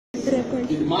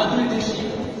with Madhuri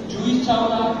Dixit, Jewish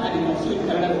Chawla, and also in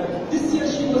Kannada. This year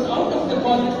she was out of the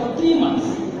college for 3 months,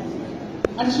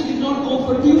 and she did not go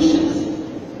for tuitions.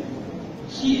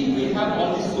 We have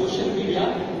all this social media,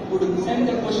 would send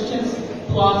the questions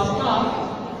to our staff,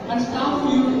 and staff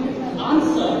will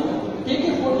answer, take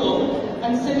a photo,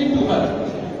 and send it to her.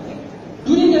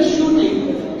 During the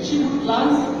shooting, she would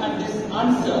glance at this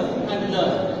answer and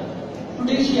learn.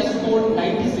 Today she has scored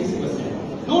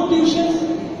 96%. No tuitions,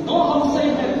 no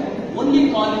outside help,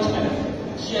 only college help.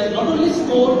 She has not only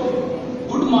scored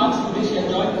good marks, today she has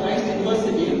joined Christ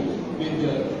University with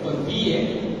her BA.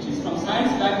 She is from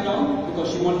science background because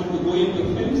she wanted to go into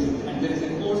films, and there is a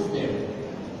course there.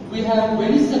 We have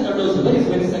Vanessa Cardoza. Where is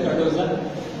Vanessa Cardoza?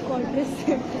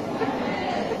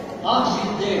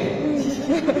 She's there.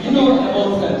 You know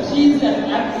about her. She is an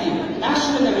athlete,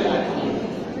 national level athlete.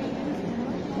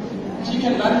 She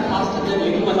can run faster than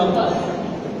any one of us.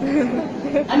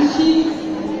 And she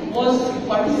was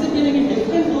participating in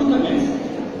different tournaments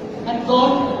and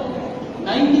got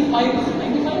 95%,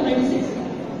 95, 96.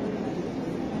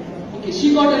 Okay,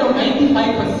 she got around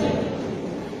 95%.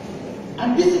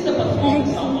 And this is the performance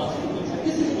of our students. And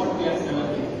this is what we are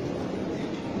celebrating.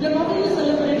 We are not only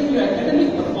celebrating your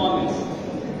academic performance,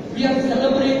 we are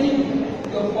celebrating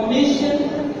your formation,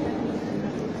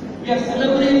 we are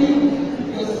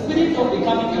celebrating your spirit of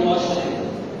becoming a Aloysian.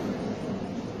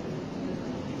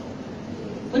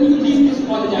 When you leave this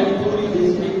college, I will tell you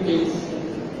this